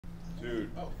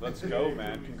Dude, let's go,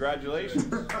 man.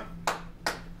 Congratulations.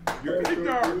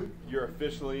 You're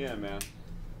officially in, man.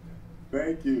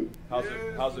 Thank you. How's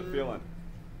it feeling?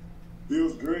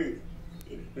 Feels great.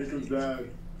 Here comes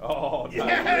Dad. Oh, nice.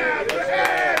 Yeah!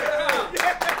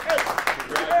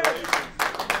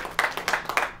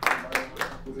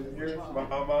 Congratulations. My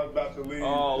mama's about to leave.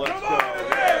 Oh, let's go.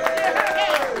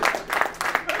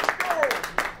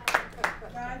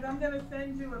 Guys, I'm going to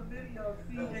send you a video of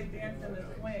CJ dancing the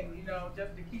swing, you know,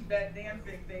 just to keep that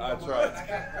dancing thing going. That's right.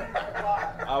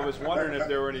 I was wondering if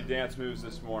there were any dance moves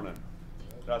this morning.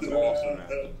 That's awesome, man.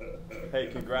 Hey,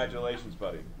 congratulations,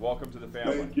 buddy. Welcome to the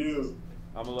family. Thank you.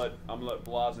 I'm gonna let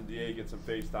Blas and DA get some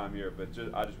FaceTime here, but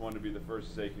I just wanted to be the first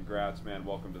to say congrats, man.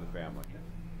 Welcome to the family.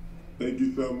 Thank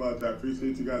you so much. I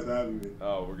appreciate you guys having me.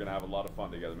 Oh, we're gonna have a lot of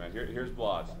fun together, man. Here's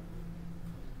Blas.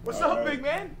 What's up, big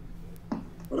man?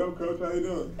 What up, Coach? How you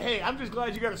doing? Hey, I'm just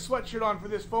glad you got a sweatshirt on for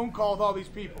this phone call with all these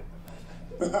people.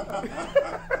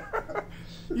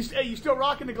 You still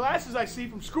rocking the glasses I see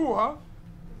from school, huh?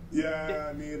 Yeah,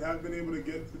 I mean, haven't been able to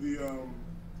get to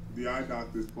the eye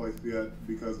doctor's place yet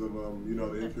because of you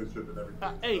know, the internship and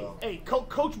everything. Hey,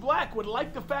 Coach Black would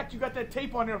like the fact you got that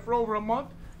tape on there for over a month.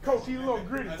 Coach, he's a little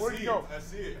gritty. Where'd you go? I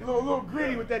see it. A little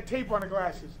gritty with that tape on the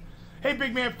glasses. Hey,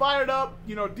 big man, fired up.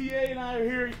 You know, DA and I are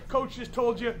here. Coach just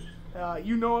told you.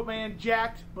 You know it, man,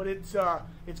 jacked, but it's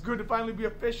good to finally be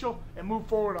official and move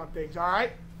forward on things, all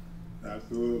right?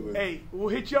 Absolutely. Hey, we'll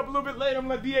hit you up a little bit later. I'm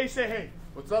going to let DA say hey.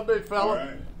 What's up, big fella? All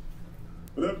right.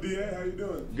 What up, DA? How you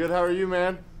doing? Good. How are you,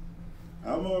 man?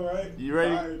 I'm all right. You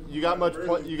ready? Tired. You got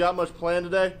much planned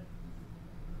today?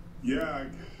 Yeah,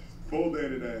 full day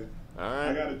today. All right.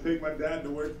 I got to take my dad to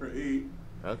work for 8.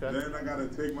 Okay. Then I got to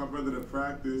take my brother to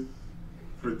practice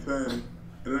for 10.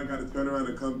 And then I got to turn around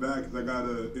and come back because I got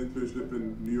an internship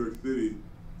in New York City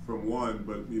from 1,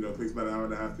 but you know, it takes about an hour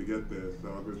and a half to get there, so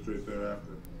I'll go straight there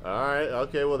after. All right.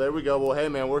 Okay. Well, there we go. Well, hey,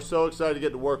 man, we're so excited to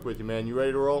get to work with you, man. You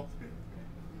ready to roll?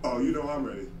 Oh, you know I'm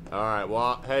ready. All right.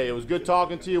 Well, hey, it was good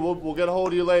talking to you. We'll get a hold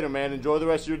of you later, man. Enjoy the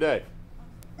rest of your day.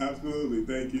 Absolutely.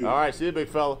 Thank you. All right. See you, big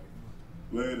fella.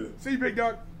 Later. See you, big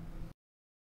dog.